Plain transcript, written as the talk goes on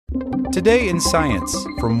Today in Science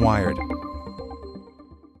from Wired.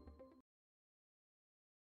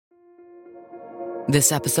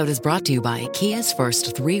 This episode is brought to you by Kia's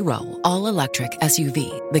first three-row, all-electric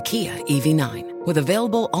SUV, the Kia EV9, with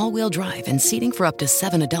available all-wheel drive and seating for up to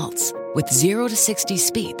 7 adults, with 0 to 60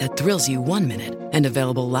 speed that thrills you 1 minute and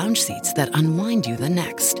available lounge seats that unwind you the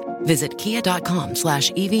next. Visit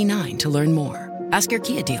kia.com/EV9 to learn more. Ask your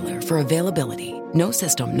Kia dealer for availability. No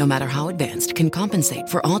system, no matter how advanced, can compensate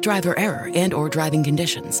for all driver error and or driving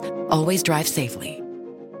conditions. Always drive safely.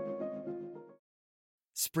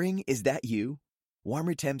 Spring, is that you?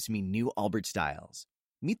 Warmer temps mean new Allbirds styles.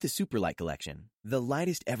 Meet the Superlight Collection, the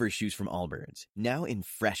lightest ever shoes from Allbirds, now in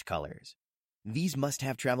fresh colors. These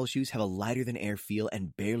must-have travel shoes have a lighter-than-air feel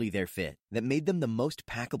and barely their fit that made them the most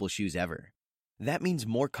packable shoes ever. That means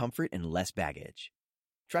more comfort and less baggage.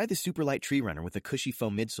 Try the Superlight Tree Runner with a cushy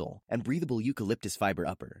foam midsole and breathable eucalyptus fiber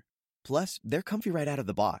upper. Plus, they're comfy right out of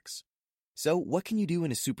the box. So, what can you do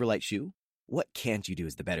in a Superlight shoe? What can't you do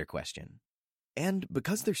is the better question. And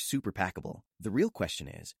because they're super packable, the real question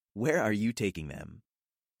is, where are you taking them?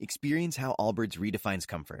 Experience how Allbirds redefines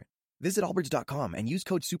comfort. Visit allbirds.com and use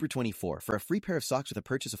code SUPER24 for a free pair of socks with a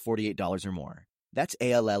purchase of $48 or more. That's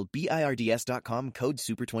ALLBIRDS.com, code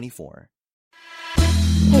SUPER24.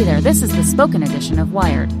 Hey there, this is the spoken edition of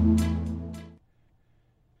Wired.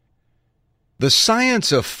 The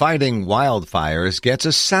Science of Fighting Wildfires Gets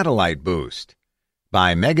a Satellite Boost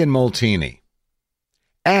by Megan Molteni.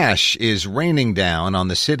 Ash is raining down on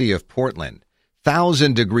the city of Portland.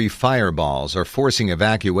 1,000-degree fireballs are forcing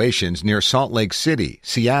evacuations near Salt Lake City,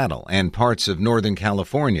 Seattle, and parts of Northern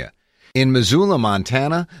California. In Missoula,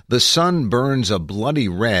 Montana, the sun burns a bloody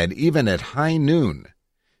red even at high noon.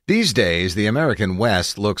 These days, the American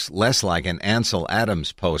West looks less like an Ansel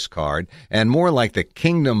Adams postcard and more like the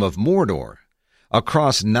Kingdom of Mordor.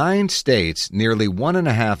 Across 9 states, nearly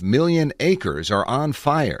 1.5 million acres are on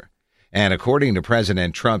fire. And according to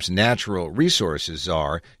President Trump's natural resources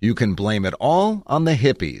czar, you can blame it all on the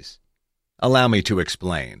hippies. Allow me to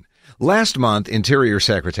explain. Last month, Interior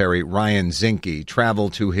Secretary Ryan Zinke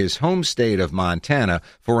traveled to his home state of Montana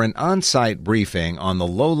for an on-site briefing on the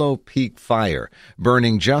Lolo Peak fire,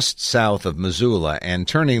 burning just south of Missoula and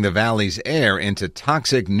turning the valley's air into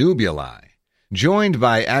toxic nubuli. Joined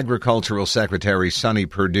by Agricultural Secretary Sonny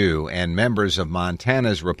Perdue and members of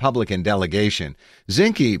Montana's Republican delegation,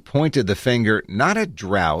 Zinke pointed the finger not at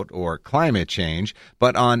drought or climate change,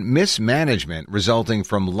 but on mismanagement resulting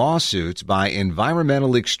from lawsuits by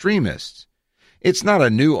environmental extremists. It's not a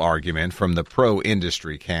new argument from the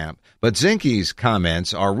pro-industry camp, but Zinke's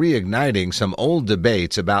comments are reigniting some old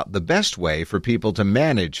debates about the best way for people to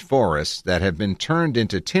manage forests that have been turned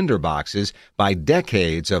into tinderboxes by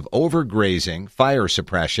decades of overgrazing, fire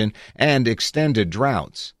suppression, and extended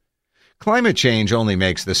droughts. Climate change only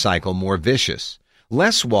makes the cycle more vicious.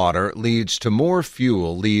 Less water leads to more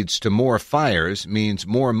fuel, leads to more fires, means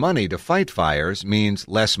more money to fight fires, means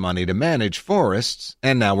less money to manage forests,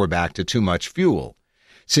 and now we're back to too much fuel.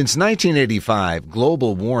 Since 1985,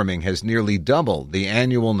 global warming has nearly doubled the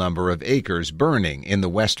annual number of acres burning in the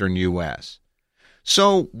western U.S.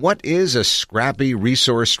 So what is a scrappy,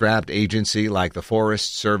 resource-strapped agency like the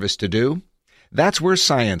Forest Service to do? That's where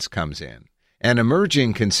science comes in. An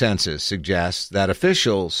emerging consensus suggests that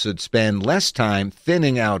officials should spend less time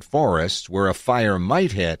thinning out forests where a fire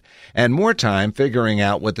might hit and more time figuring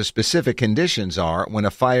out what the specific conditions are when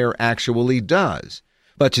a fire actually does.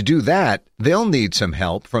 But to do that, they'll need some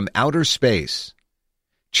help from outer space.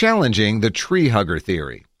 Challenging the tree hugger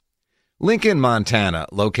theory. Lincoln, Montana,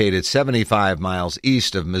 located 75 miles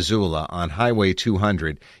east of Missoula on Highway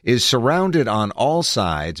 200, is surrounded on all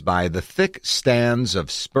sides by the thick stands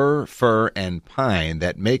of spur, fir, and pine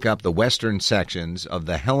that make up the western sections of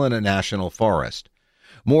the Helena National Forest.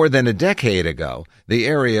 More than a decade ago, the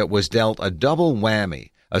area was dealt a double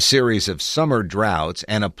whammy, a series of summer droughts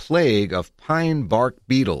and a plague of pine bark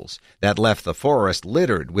beetles that left the forest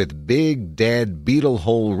littered with big, dead,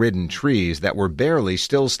 beetle-hole-ridden trees that were barely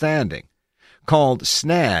still standing. Called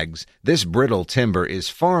snags, this brittle timber is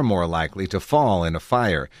far more likely to fall in a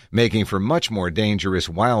fire, making for much more dangerous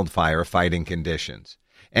wildfire fighting conditions.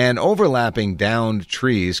 And overlapping downed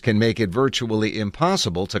trees can make it virtually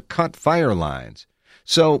impossible to cut fire lines.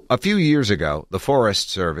 So, a few years ago, the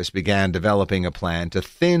Forest Service began developing a plan to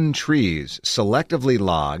thin trees, selectively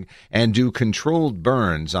log, and do controlled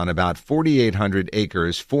burns on about 4,800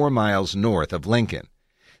 acres 4 miles north of Lincoln.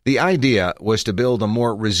 The idea was to build a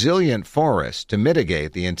more resilient forest to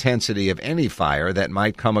mitigate the intensity of any fire that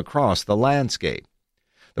might come across the landscape.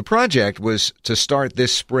 The project was to start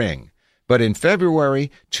this spring, But in February,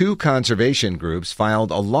 2 conservation groups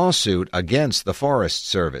filed a lawsuit against the Forest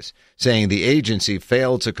Service, saying the agency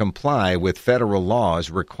failed to comply with federal laws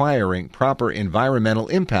requiring proper environmental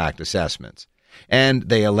impact assessments. And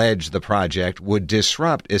they allege the project would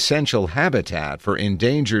disrupt essential habitat for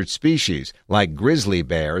endangered species like grizzly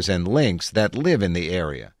bears and lynx that live in the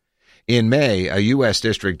area. In May, a U.S.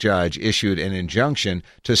 district judge issued an injunction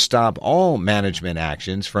to stop all management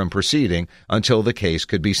actions from proceeding until the case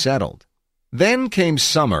could be settled. Then came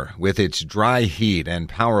summer with its dry heat and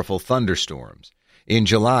powerful thunderstorms. In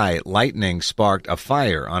July, lightning sparked a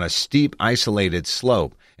fire on a steep, isolated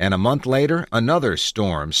slope, and a month later, another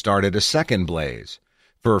storm started a second blaze.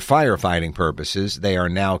 For firefighting purposes, they are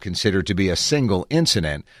now considered to be a single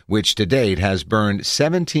incident, which to date has burned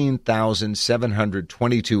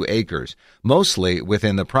 17,722 acres, mostly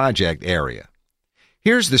within the project area.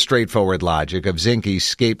 Here's the straightforward logic of Zinke's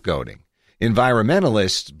scapegoating.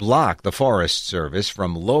 Environmentalists block the Forest Service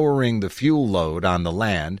from lowering the fuel load on the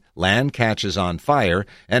land catches on fire,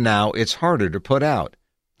 and now it's harder to put out.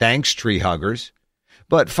 Thanks, tree huggers.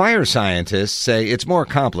 But fire scientists say it's more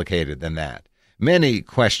complicated than that. Many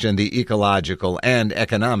question the ecological and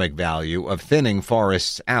economic value of thinning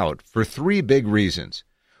forests out for 3 big reasons.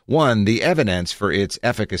 1, the evidence for its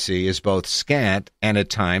efficacy is both scant and at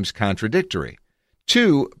times contradictory.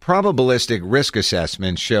 2, probabilistic risk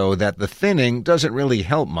assessments show that the thinning doesn't really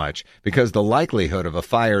help much because the likelihood of a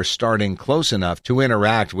fire starting close enough to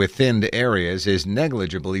interact with thinned areas is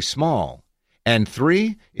negligibly small. And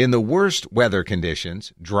 3, in the worst weather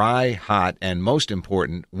conditions, dry, hot, and most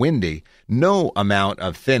important, windy, no amount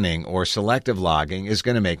of thinning or selective logging is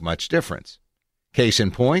going to make much difference. Case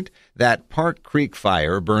in point, that Park Creek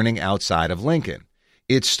fire burning outside of Lincoln.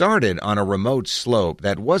 It started on a remote slope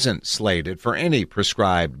that wasn't slated for any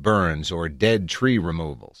prescribed burns or dead tree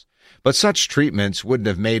removals. But such treatments wouldn't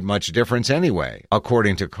have made much difference anyway,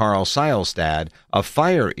 according to Carl Seilstad, a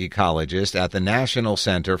fire ecologist at the National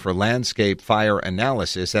Center for Landscape Fire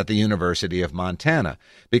Analysis at the University of Montana,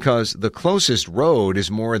 because the closest road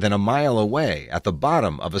is more than a mile away at the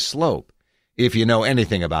bottom of a slope. If you know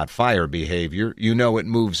anything about fire behavior, you know it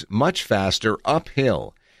moves much faster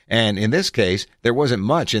uphill. And in this case, there wasn't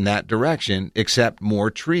much in that direction except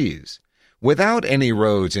more trees. Without any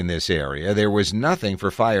roads in this area, there was nothing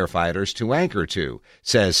for firefighters to anchor to,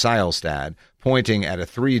 says Seilstad, pointing at a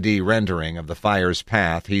 3D rendering of the fire's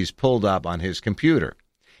path he's pulled up on his computer.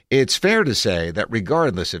 It's fair to say that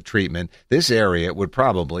regardless of treatment, this area would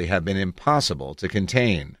probably have been impossible to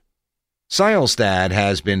contain. Seilstad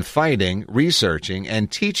has been fighting, researching,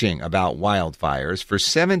 and teaching about wildfires for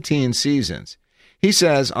 17 seasons. He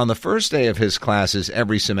says on the first day of his classes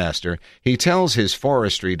every semester, he tells his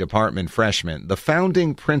forestry department freshmen the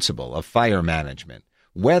founding principle of fire management.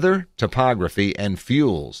 Weather, topography, and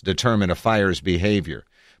fuels determine a fire's behavior,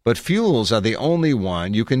 but fuels are the only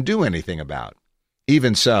one you can do anything about.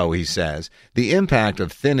 Even so, he says, the impact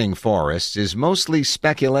of thinning forests is mostly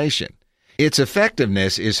speculation. Its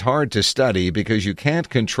effectiveness is hard to study because you can't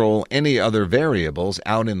control any other variables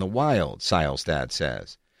out in the wild, Seilstad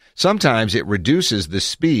says. Sometimes it reduces the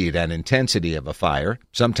speed and intensity of a fire.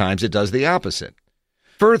 Sometimes it does the opposite.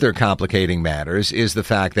 Further complicating matters is the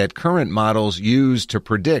fact that current models used to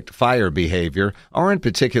predict fire behavior aren't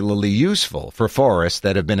particularly useful for forests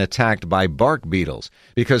that have been attacked by bark beetles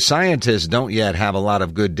because scientists don't yet have a lot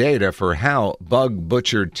of good data for how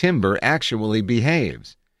bug-butchered timber actually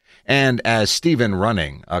behaves. And as Stephen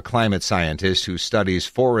Running, a climate scientist who studies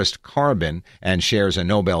forest carbon and shares a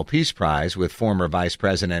Nobel Peace Prize with former Vice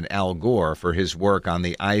President Al Gore for his work on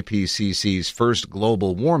the IPCC's first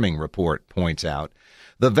global warming report, points out,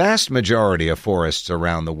 the vast majority of forests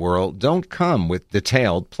around the world don't come with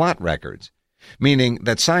detailed plot records, meaning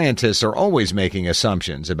that scientists are always making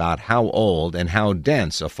assumptions about how old and how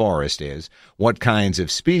dense a forest is, what kinds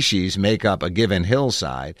of species make up a given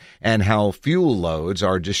hillside, and how fuel loads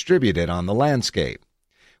are distributed on the landscape.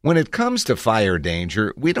 When it comes to fire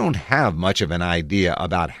danger, we don't have much of an idea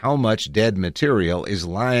about how much dead material is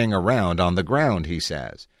lying around on the ground, he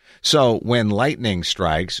says. So when lightning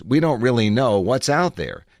strikes, we don't really know what's out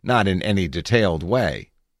there, not in any detailed way.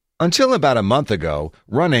 Until about a month ago,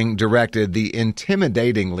 Running directed the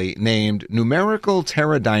intimidatingly named Numerical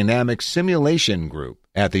Terradynamics Simulation Group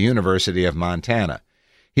at the University of Montana.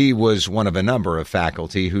 He was one of a number of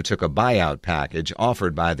faculty who took a buyout package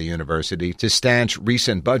offered by the university to stanch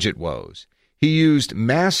recent budget woes. He used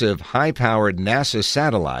massive, high-powered NASA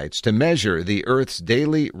satellites to measure the Earth's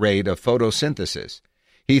daily rate of photosynthesis.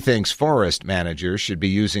 He thinks forest managers should be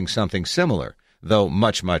using something similar, though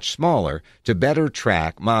much, much smaller, to better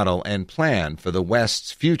track, model, and plan for the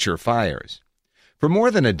West's future fires. For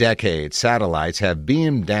more than a decade, satellites have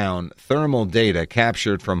beamed down thermal data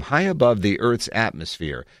captured from high above the Earth's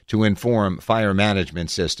atmosphere to inform fire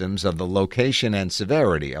management systems of the location and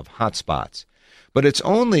severity of hotspots. But it's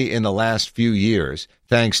only in the last few years,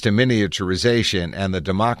 thanks to miniaturization and the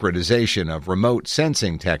democratization of remote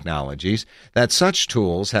sensing technologies, that such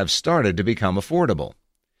tools have started to become affordable.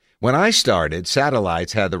 When I started,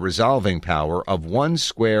 satellites had the resolving power of 1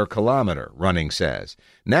 square kilometer, Running says.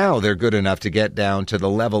 Now they're good enough to get down to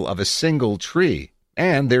the level of a single tree,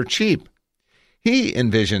 and they're cheap. He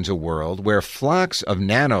envisions a world where flocks of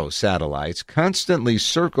nano-satellites constantly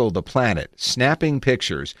circle the planet, snapping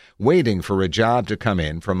pictures, waiting for a job to come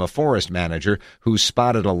in from a forest manager who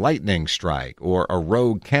spotted a lightning strike or a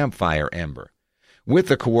rogue campfire ember. With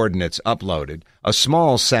the coordinates uploaded, a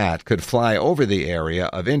small sat could fly over the area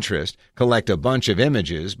of interest, collect a bunch of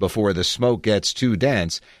images before the smoke gets too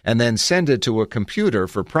dense, and then send it to a computer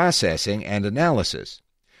for processing and analysis.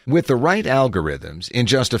 With the right algorithms, in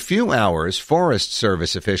just a few hours, Forest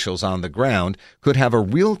Service officials on the ground could have a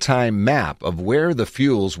real-time map of where the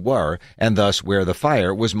fuels were and thus where the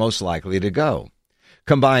fire was most likely to go.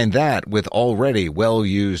 Combine that with already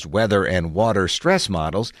well-used weather and water stress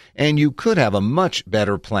models, and you could have a much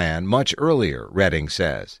better plan much earlier, Redding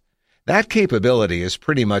says. That capability is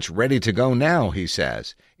pretty much ready to go now, he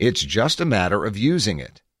says. It's just a matter of using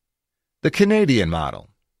it. The Canadian model.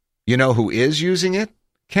 You know who is using it?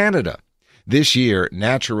 Canada. This year,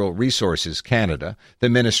 Natural Resources Canada, the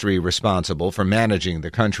ministry responsible for managing the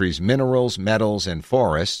country's minerals, metals, and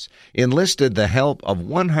forests, enlisted the help of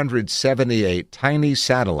 178 tiny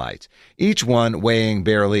satellites, each one weighing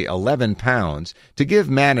barely 11 pounds, to give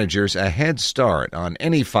managers a head start on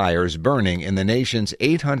any fires burning in the nation's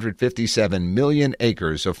 857 million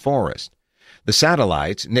acres of forest. The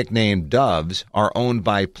satellites, nicknamed Doves, are owned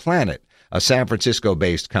by Planet, a San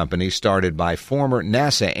Francisco-based company started by former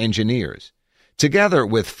NASA engineers. Together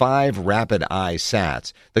with 5 rapid-eye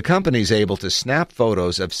sats, the company's able to snap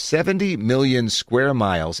photos of 70 million square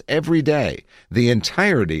miles every day, the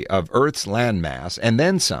entirety of Earth's landmass, and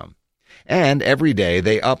then some. And every day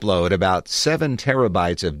they upload about 7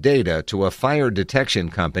 terabytes of data to a fire detection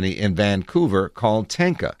company in Vancouver called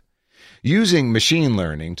Tenka. Using machine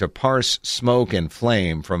learning to parse smoke and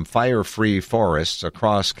flame from fire-free forests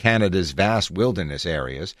across Canada's vast wilderness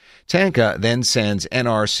areas, Tenka then sends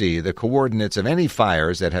NRC the coordinates of any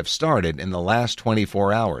fires that have started in the last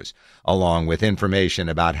 24 hours, along with information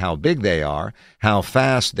about how big they are, how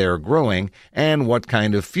fast they're growing, and what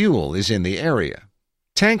kind of fuel is in the area.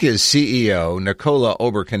 Tenka's CEO, Nikola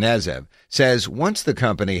Oberkanezev, says once the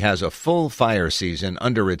company has a full fire season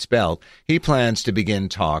under its belt, he plans to begin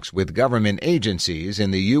talks with government agencies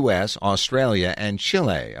in the U.S., Australia, and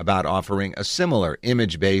Chile about offering a similar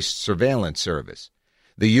image-based surveillance service.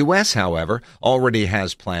 The U.S., however, already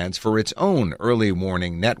has plans for its own early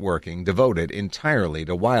warning networking devoted entirely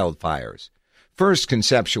to wildfires. First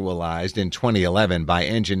conceptualized in 2011 by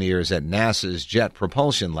engineers at NASA's Jet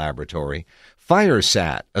Propulsion Laboratory,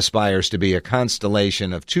 FireSat aspires to be a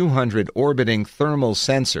constellation of 200 orbiting thermal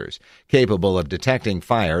sensors capable of detecting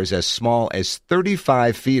fires as small as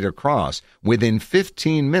 35 feet across within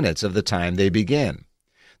 15 minutes of the time they begin.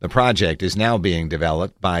 The project is now being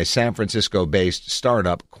developed by San Francisco-based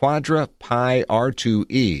startup Quadra Pi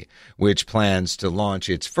R2E, which plans to launch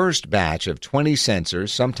its first batch of 20 sensors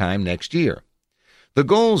sometime next year. The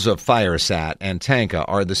goals of FireSat and Tenka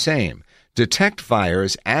are the same: detect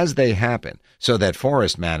fires as they happen so that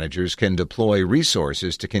forest managers can deploy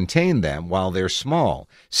resources to contain them while they're small,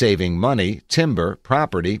 saving money, timber,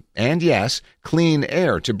 property, and, yes, clean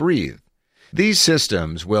air to breathe. These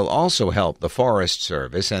systems will also help the Forest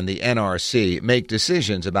Service and the NRC make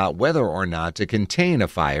decisions about whether or not to contain a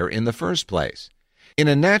fire in the first place. In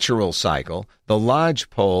a natural cycle, the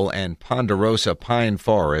lodgepole and ponderosa pine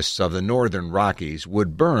forests of the northern Rockies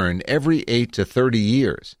would burn every 8 to 30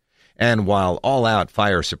 years. And while all-out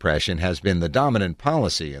fire suppression has been the dominant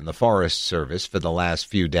policy in the Forest Service for the last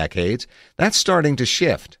few decades, that's starting to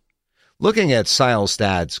shift. Looking at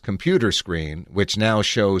Seilstad's computer screen, which now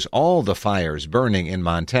shows all the fires burning in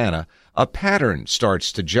Montana, a pattern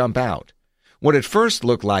starts to jump out. What at first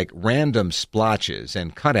looked like random splotches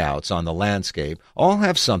and cutouts on the landscape all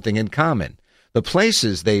have something in common. The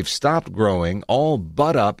places they've stopped growing all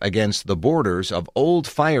butt up against the borders of old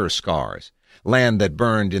fire scars, land that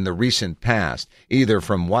burned in the recent past, either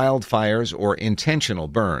from wildfires or intentional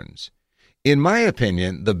burns. In my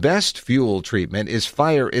opinion, the best fuel treatment is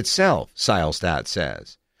fire itself, Seilstad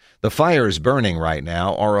says. The fires burning right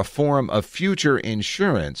now are a form of future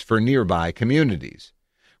insurance for nearby communities.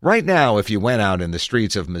 Right now, if you went out in the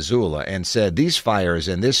streets of Missoula and said these fires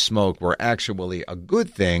and this smoke were actually a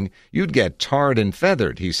good thing, you'd get tarred and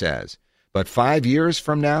feathered, he says. But 5 years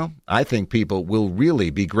from now, I think people will really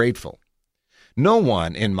be grateful. No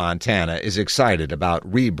one in Montana is excited about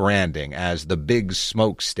rebranding as the Big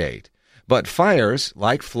Smoke State. But fires,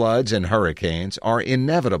 like floods and hurricanes, are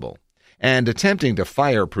inevitable. And attempting to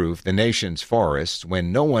fireproof the nation's forests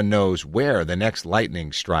when no one knows where the next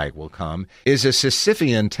lightning strike will come is a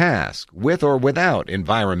Sisyphean task, with or without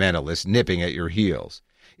environmentalists nipping at your heels.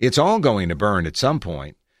 It's all going to burn at some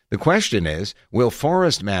point. The question is, will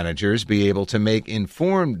forest managers be able to make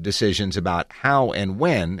informed decisions about how and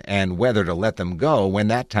when and whether to let them go when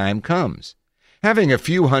that time comes? Having a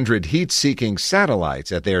few hundred heat-seeking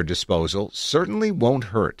satellites at their disposal certainly won't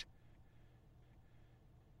hurt.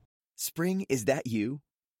 Spring, is that you?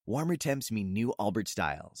 Warmer temps mean new Allbirds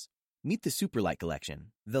styles. Meet the Superlight Collection,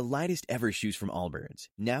 the lightest ever shoes from Allbirds,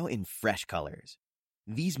 now in fresh colors.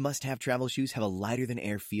 These must-have travel shoes have a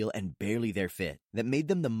lighter-than-air feel and barely their fit that made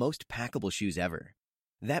them the most packable shoes ever.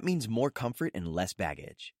 That means more comfort and less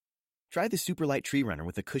baggage. Try the Superlight Tree Runner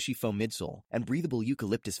with a cushy foam midsole and breathable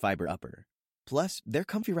eucalyptus fiber upper. Plus, they're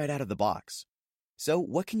comfy right out of the box. So,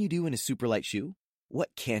 what can you do in a Superlight shoe? What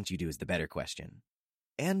can't you do is the better question.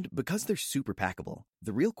 And because they're super packable,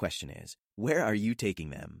 the real question is, where are you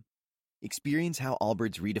taking them? Experience how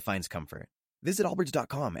Allbirds redefines comfort. Visit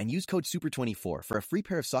allbirds.com and use code SUPER24 for a free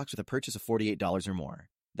pair of socks with a purchase of $48 or more.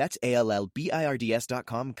 That's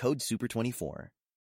ALLBIRDS.com, code SUPER24.